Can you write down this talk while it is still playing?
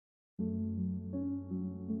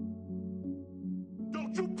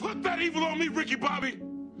put that evil on me, Ricky Bobby!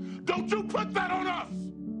 Don't you put that on us!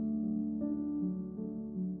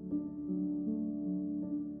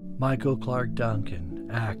 Michael Clarke Duncan,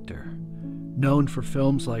 actor. Known for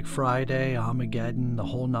films like Friday, Armageddon, The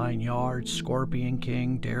Whole Nine Yards, Scorpion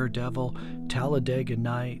King, Daredevil, Talladega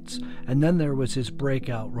Nights, and then there was his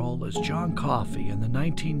breakout role as John Coffey in the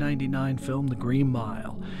 1999 film The Green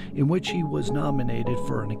Mile, in which he was nominated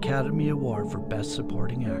for an Academy Award for Best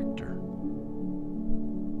Supporting Actor.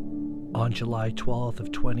 On July 12th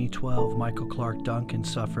of 2012, Michael Clarke Duncan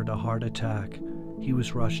suffered a heart attack. He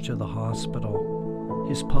was rushed to the hospital.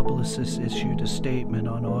 His publicist issued a statement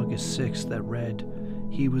on August 6th that read,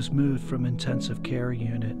 "He was moved from intensive care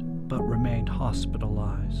unit, but remained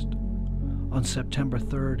hospitalized." On September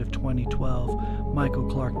 3rd of 2012, Michael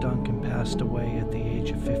Clarke Duncan passed away at the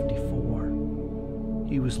age of 54.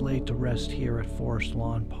 He was laid to rest here at Forest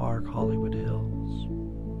Lawn Park, Hollywood Hills.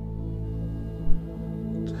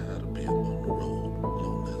 Tired of being on the road,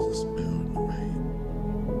 alone as a sparrow in the rain.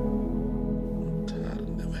 I'm tired of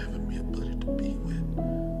never having me a buddy to be with,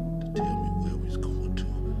 to tell me where we're going to,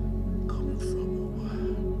 coming from or why.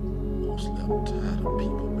 Mostly I'm tired of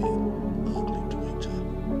people being